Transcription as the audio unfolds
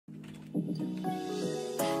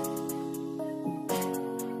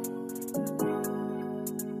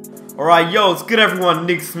Alright, yo, it's good everyone,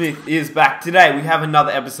 NickSmith is back. Today we have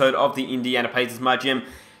another episode of the Indiana Pacers MyGM.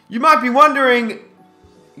 You might be wondering,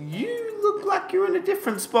 you look like you're in a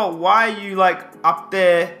different spot. Why are you like up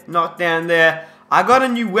there, not down there? I got a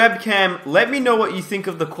new webcam. Let me know what you think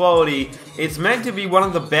of the quality. It's meant to be one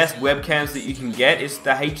of the best webcams that you can get. It's the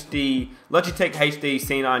SwagyTracks HD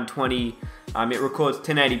C920. It records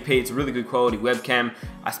 1080p. It's a really good quality webcam.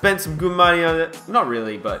 I spent some good money on it. Not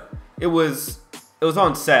really, but it was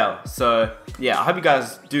on sale. So yeah, I hope you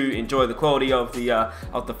guys do enjoy the quality of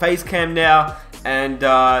the face cam now. And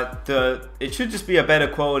it should just be a better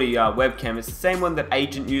quality webcam. It's the same one that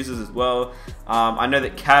Agent uses as well. I know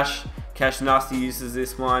that Cash Nasty uses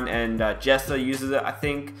this one, and Jessa uses it, I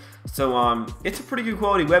think. So it's a pretty good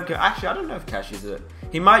quality webcam. Actually, I don't know if Cash uses it.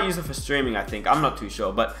 He might use it for streaming, I think. I'm not too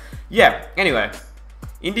sure, but yeah. Anyway,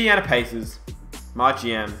 Indiana Pacers,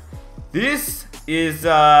 MyGM. This is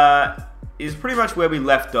pretty much where we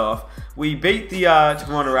left off. We beat the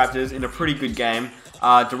Toronto Raptors in a pretty good game.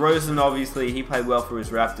 DeRozan, obviously, he played well for his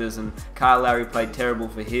Raptors, and Kyle Lowry played terrible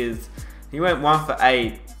for his. He went 1 for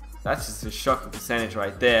 8. That's just a shocking percentage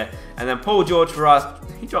right there. And then Paul George for us,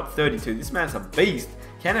 he dropped 32. This man's a beast.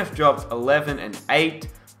 Kenneth dropped 11 and 8.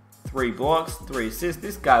 3 blocks, 3 assists.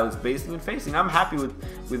 This guy was beasting and feasting. I'm happy with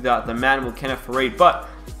the man, Kenneth Fareed. But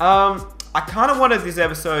I kind of wanted this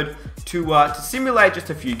episode to simulate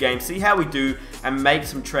just a few games, see how we do, and make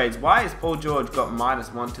some trades. Why has Paul George got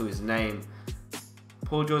 -1 to his name?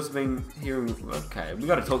 Paul George's been hearing. Okay, we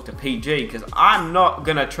got to talk to PG, because I'm not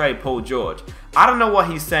gonna trade Paul George. I don't know what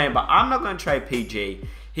he's saying, but I'm not gonna trade PG.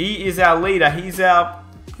 He is our leader. He's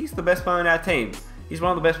the best player on our team. He's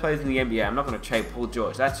one of the best players in the NBA. I'm not gonna trade Paul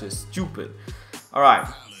George. That's just stupid. All right,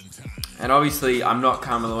 and obviously I'm not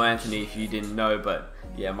Carmelo Anthony, if you didn't know, but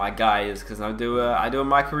yeah, my guy is, because I do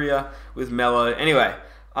my career with Melo. Anyway,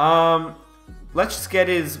 let's just get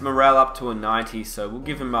his morale up to a 90. So we'll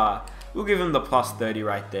give him the plus 30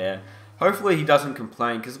 right there. Hopefully he doesn't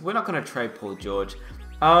complain, because we're not going to trade Paul George.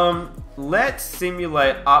 Let's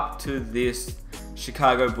simulate up to this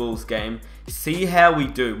Chicago Bulls game. See how we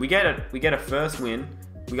do. We get a first win.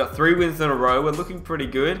 We got 3 wins in a row. We're looking pretty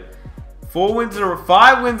good. 5 wins in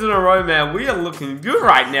a row, man. We are looking good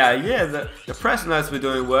right now. Yeah, the press knows we're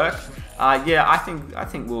doing work. Yeah, I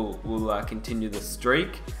think we'll continue the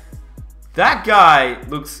streak. That guy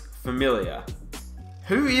looks familiar.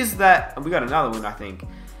 Who is that? We got another one, I think.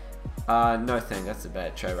 No thing. That's a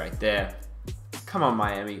bad trade right there. Come on,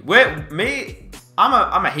 Miami.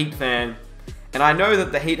 I'm a Heat fan, and I know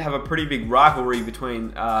that the Heat have a pretty big rivalry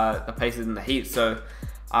between the Pacers and the Heat. So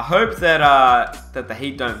I hope that the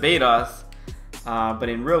Heat don't beat us. But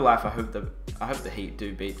in real life, I hope the Heat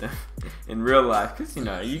do beat them in real life, because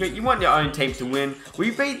you want your own team to win. We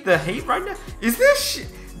beat the Heat right now. Is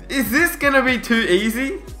this gonna be too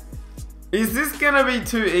easy? Is this gonna be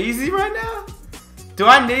too easy right now? Do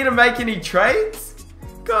I need to make any trades?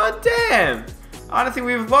 God damn! I don't think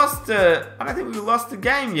we've lost the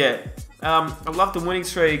game yet. I love the winning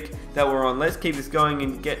streak that we're on. Let's keep this going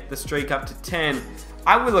and get the streak up to 10.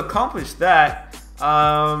 I will accomplish that.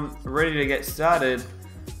 Ready to get started.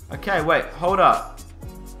 Okay, wait, hold up.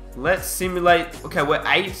 Let's simulate. Okay, we're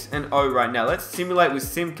 8-0 right now. Let's simulate with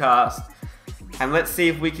Simcast, and let's see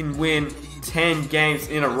if we can win 10 games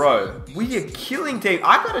in a row. We are killing team.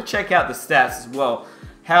 I gotta check out the stats as well.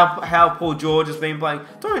 How Paul George has been playing.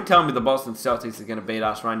 Don't tell me the Boston Celtics are gonna beat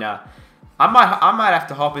us right now. I might have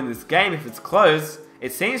to hop in this game if it's close.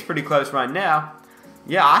 It seems pretty close right now.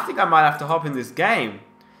 Yeah, I think I might have to hop in this game.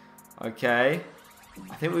 Okay.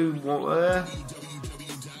 I think we want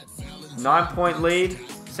 9-point lead,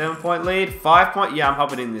 7-point lead, 5-point. Yeah, I'm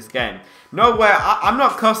hopping in this game. No way. I'm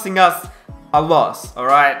not costing us a loss. All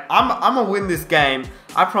right. I'm gonna win this game.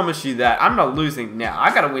 I promise you that. I'm not losing now.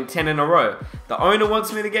 I gotta win 10 in a row. The owner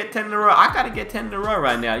wants me to get 10 in a row. I gotta get 10 in a row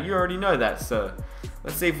right now. You already know that. So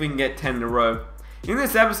let's see if we can get 10 in a row. In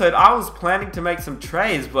this episode, I was planning to make some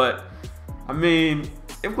trades, but I mean,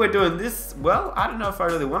 if we're doing this, well, I don't know if I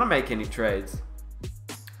really want to make any trades.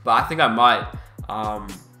 But I think I might.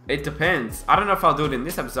 It depends. I don't know if I'll do it in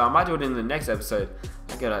this episode. I might do it in the next episode.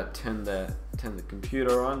 I gotta turn the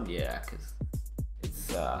computer on. Yeah, because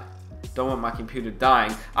it's don't want my computer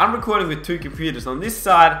dying. I'm recording with 2 computers. On this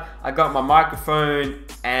side, I got my microphone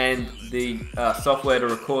and the software to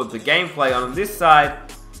record the gameplay. On this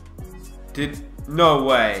side, no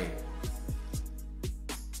way.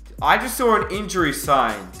 I just saw an injury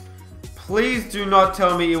sign. Please do not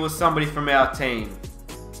tell me it was somebody from our team.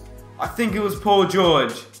 I think it was Paul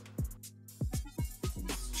George.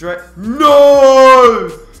 No!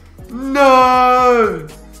 No!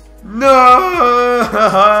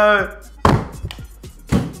 No!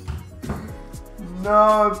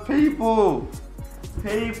 No, people!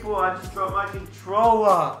 People, I just dropped my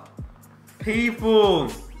controller.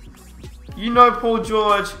 People! You know Paul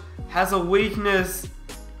George has a weakness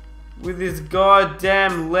with his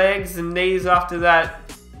goddamn legs and knees after that.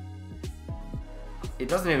 It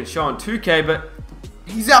doesn't even show on 2K, but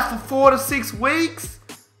he's out for 4 to 6 weeks?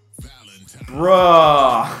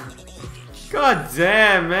 Bruh. God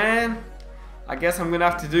damn, man. I guess I'm gonna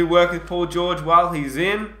have to do work with Paul George while he's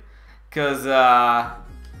in. Cause,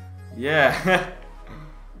 yeah.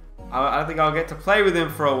 I don't think I'll get to play with him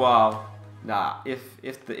for a while. Nah,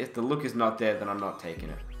 if the look is not there, then I'm not taking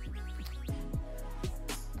it.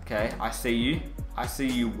 Okay, I see you. I see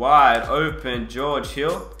you wide open, George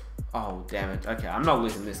Hill. Oh, damn it. Okay, I'm not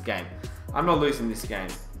losing this game. I'm not losing this game.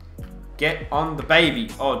 Get on the baby.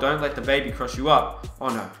 Oh, don't let the baby cross you up. Oh,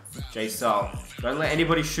 no. J Sol. Don't let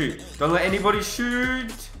anybody shoot. Don't let anybody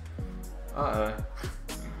shoot. Uh-oh.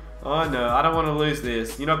 Oh, no. I don't want to lose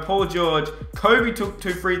this. You know, Paul George. Kobe took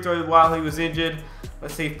 2 free throws while he was injured.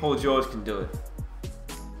 Let's see if Paul George can do it.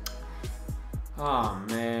 Oh,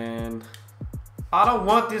 man. I don't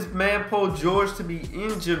want this man, Paul George, to be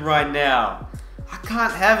injured right now. I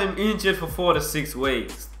can't have him injured for 4 to 6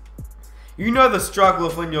 weeks. You know the struggle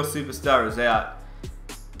of when your superstar is out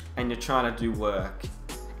and you're trying to do work.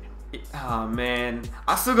 Oh man,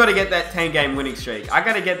 I still got to get that 10-game winning streak. I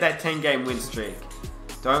got to get that 10-game win streak.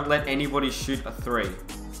 Don't let anybody shoot a 3.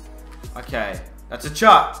 Okay, that's a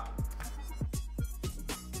chop.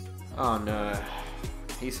 Oh no,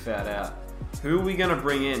 he's fouled out. Who are we going to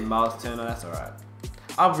bring in? Miles Turner? That's alright.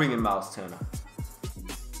 I'll bring in Miles Turner.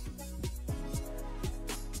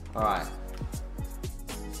 Alright.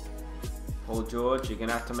 Paul George, you're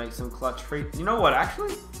gonna have to make some clutch free. You know what,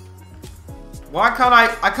 actually? Why can't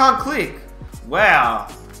I can't click. Wow.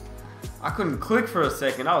 I couldn't click for a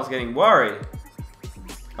second. I was getting worried.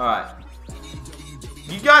 Alright.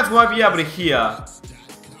 You guys won't be able to hear.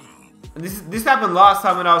 This happened last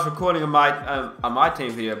time when I was recording a my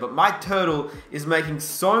team video, but my turtle is making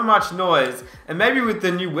so much noise, and maybe with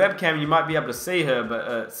the new webcam you might be able to see her,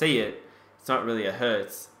 but see it. It's not really a her,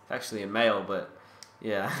 it's actually a male, but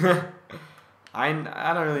yeah. I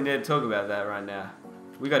don't really need to talk about that right now.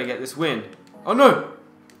 We got to get this win. Oh no,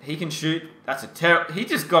 he can shoot. That's a terrible. He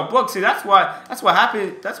just got blocked. See, that's what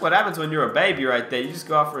happens when you're a baby right there. You just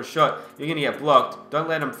go out for a shot, you're gonna get blocked. Don't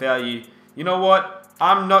let him foul you. You know what?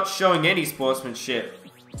 I'm not showing any sportsmanship.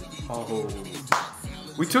 Oh,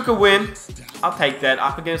 we took a win. I'll take that.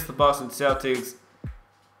 Up against the Boston Celtics.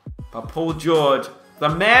 But Paul George, the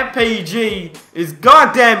man PG, is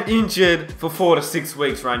goddamn injured for 4 to 6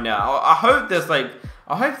 weeks right now. I hope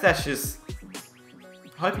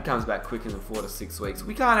he comes back quicker than 4 to 6 weeks.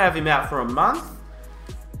 We can't have him out for a month.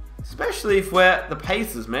 Especially if we're the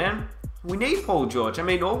Pacers, man. We need Paul George. I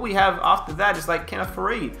mean, all we have after that is like Kenneth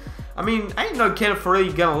Faried. I mean, ain't no Kenneth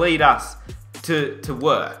Faried gonna lead us to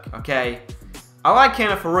work, okay? I like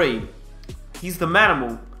Kenneth Faried. He's the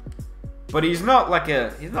manimal. But he's not like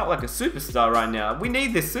a superstar right now. We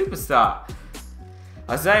need this superstar.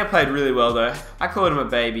 Isaiah played really well though. I called him a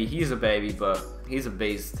baby. He's a baby, but he's a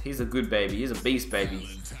beast. He's a good baby. He's a beast baby.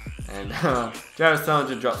 And Jared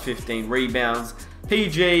Sullinger dropped 15 rebounds.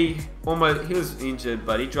 PG he was injured,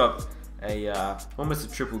 but he dropped almost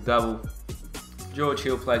a triple-double. George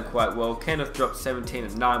Hill played quite well. Kenneth dropped 17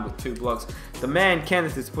 and 9 with 2 blocks. The man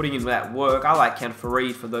Kenneth is putting in that work. I like Kenneth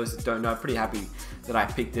Faried, for those that don't know. I'm pretty happy that I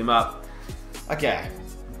picked him up. Okay,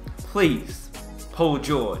 please, Paul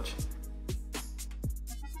George.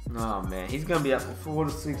 Oh man, he's gonna be out for 4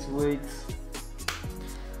 to 6 weeks.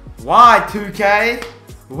 Why, 2K?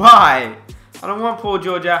 Why? I don't want Paul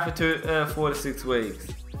George out for 4 to 6 weeks.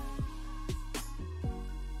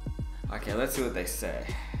 Okay, let's see what they say.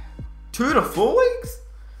 2 to 4 weeks?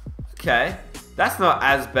 Okay, that's not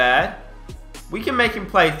as bad. We can make him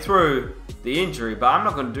play through the injury, but I'm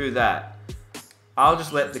not gonna do that. I'll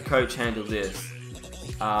just let the coach handle this.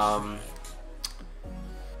 But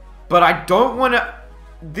I don't want to.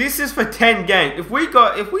 This is for 10 games. If we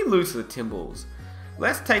lose to the Timberwolves,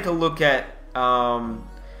 let's take a look at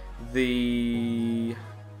the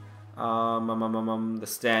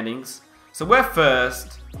standings. So we're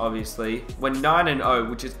first, obviously. We're 9-0,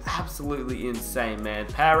 which is absolutely insane, man.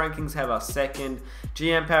 Power rankings have us second.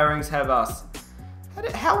 GM power rankings have us.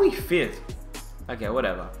 How are we fifth? Okay,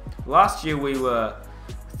 whatever. Last year we were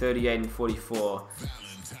 38 and 44.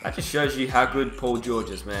 That just shows you how good Paul George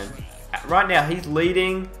is, man. Right now he's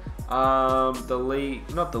leading the league,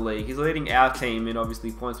 not the league. He's leading our team in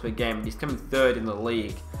obviously points per game. And he's coming third in the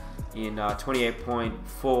league in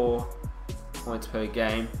 28.4 points per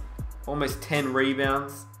game. Almost 10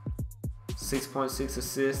 rebounds. 6.6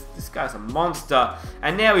 assists. This guy's a monster.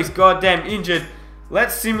 And now he's goddamn injured.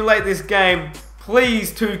 Let's simulate this game.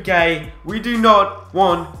 Please, 2K. We do not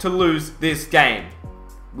want to lose this game.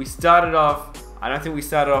 We started off... I don't think we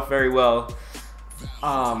started off very well.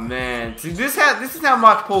 Oh, man. See, this is how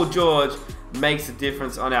much Paul George makes a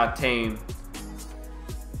difference on our team.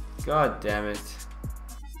 God damn it.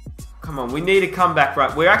 Come on, we need a comeback,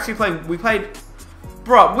 right? We're actually playing... We played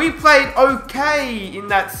okay in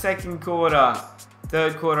that second quarter.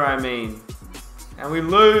 Third quarter, I mean. And we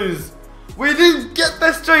lose. We didn't get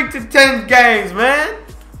the streak to 10 games, man.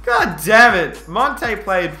 God damn it. Monte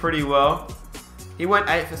played pretty well. He went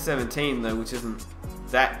 8 for 17, though, which isn't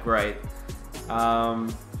that great. My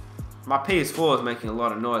PS4 is making a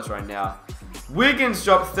lot of noise right now. Wiggins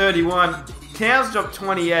dropped 31. Towns dropped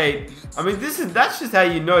 28. I mean, that's just how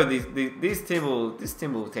you know this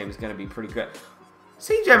Timberwolves team is going to be pretty good.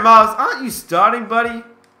 CJ Miles, aren't you starting, buddy?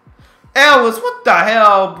 Ellis, what the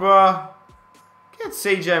hell, bro? Get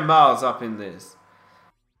CJ Miles up in this.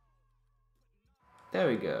 There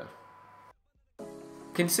we go.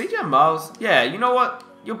 Can CJ Miles... Yeah, you know what?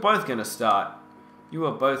 You're both going to start. You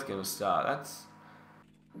are both going to start. That's...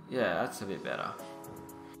 Yeah, that's a bit better.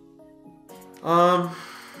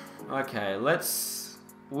 Okay, let's...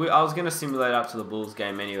 I was going to simulate up to the Bulls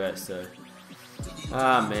game anyway, so...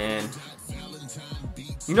 Ah, man.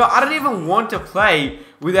 You know, I don't even want to play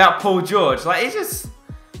without Paul George. Like, it's just...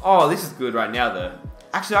 Oh, this is good right now, though.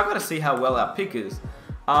 Actually, I've got to see how well our pick is.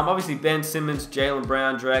 Obviously, Ben Simmons, Jaylen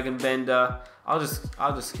Brown, Dragon Bender. I'll just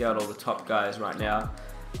scout all the top guys right now.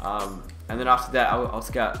 And then after that, I'll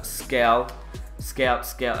scout.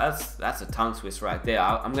 That's a tongue twist right there.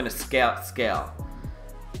 I'm going to scout.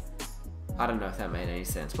 I don't know if that made any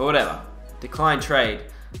sense, but whatever. Decline trade.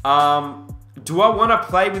 Do I want to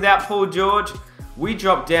play without Paul George? We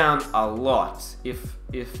drop down a lot if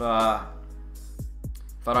I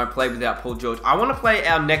don't play without Paul George. I want to play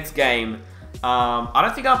our next game. I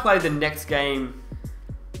don't think I'll play the next game.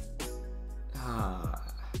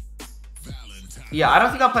 Yeah, I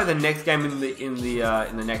don't think I'll play the next game in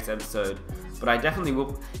the next episode, but I definitely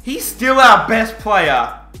will. He's still our best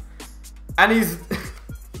player, and his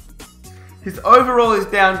overall is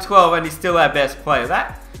down 12, and he's still our best player.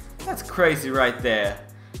 That's crazy right there.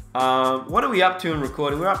 What are we up to in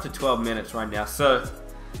recording? We're up to 12 minutes right now, so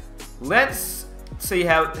let's see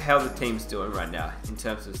how the team's doing right now in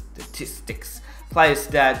terms of statistics, player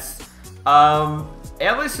stats.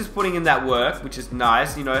 Ellis is putting in that work, which is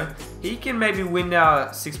nice. You know, he can maybe win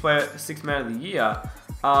our sixth man of the year.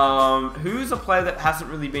 Who's a player that hasn't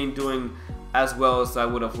really been doing as well as I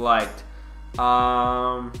would have liked?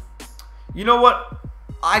 You know what?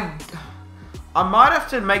 I might have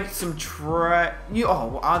to make some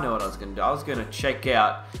Oh, I know what I was gonna do. I was gonna check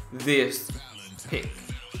out this pick.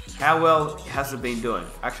 How well has it been doing?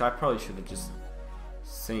 Actually, I probably should have just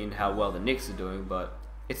seen how well the Knicks are doing, but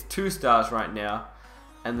it's 2 stars right now.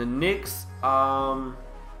 And the Knicks, where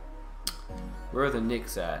are the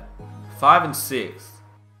Knicks at? 5 and 6.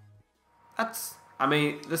 I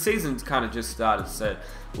mean, the season's kind of just started, so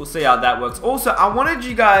we'll see how that works. Also, I wanted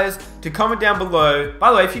you guys to comment down below.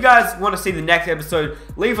 By the way, if you guys want to see the next episode,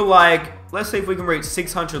 leave a like. Let's see if we can reach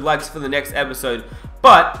 600 likes for the next episode.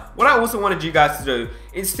 But what I also wanted you guys to do,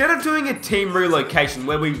 instead of doing a team relocation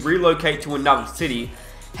where we relocate to another city,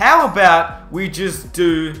 how about we just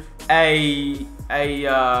do a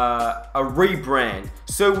rebrand,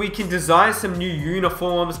 so we can design some new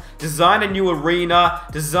uniforms, design a new arena,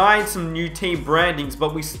 design some new team brandings,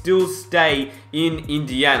 but we still stay in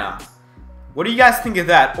Indiana. What do you guys think of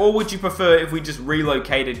that? Or would you prefer if we just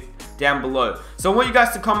relocated down below? So I want you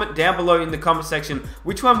guys to comment down below in the comment section,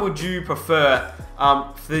 which one would you prefer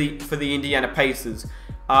for the Indiana Pacers?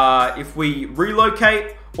 If we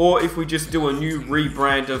relocate, or if we just do a new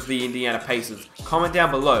rebrand of the Indiana Pacers. Comment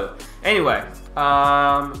down below. Anyway,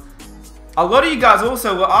 a lot of you guys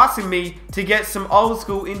also were asking me to get some old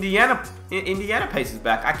school Indiana Pacers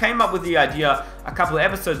back. I came up with the idea a couple of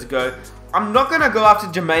episodes ago. I'm not going to go after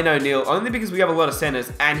Jermaine O'Neal, only because we have a lot of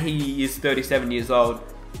centers and he is 37 years old.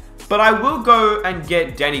 But I will go and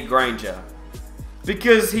get Danny Granger,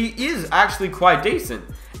 because he is actually quite decent.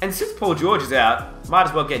 And since Paul George is out, might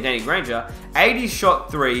as well get Danny Granger. 80 shot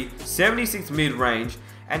 3, 76 mid-range.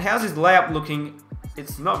 And how's his layup looking?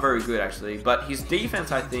 It's not very good, actually. But his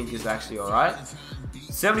defense, I think, is actually alright.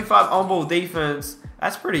 75 on-ball defense.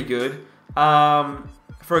 That's pretty good.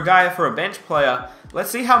 For a bench player. Let's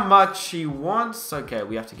see how much he wants. Okay,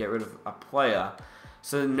 we have to get rid of a player.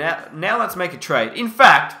 So now let's make a trade. In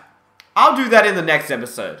fact, I'll do that in the next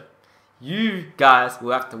episode. You guys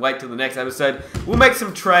will have to wait till the next episode. We'll make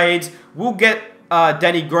some trades. We'll get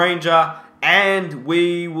Danny Granger, and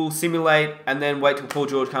we will simulate and then wait till Paul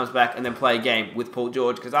George comes back and then play a game with Paul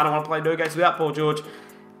George because I don't want to play no games without Paul George.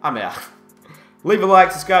 I'm out. Leave a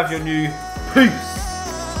like, subscribe if you're new. Peace.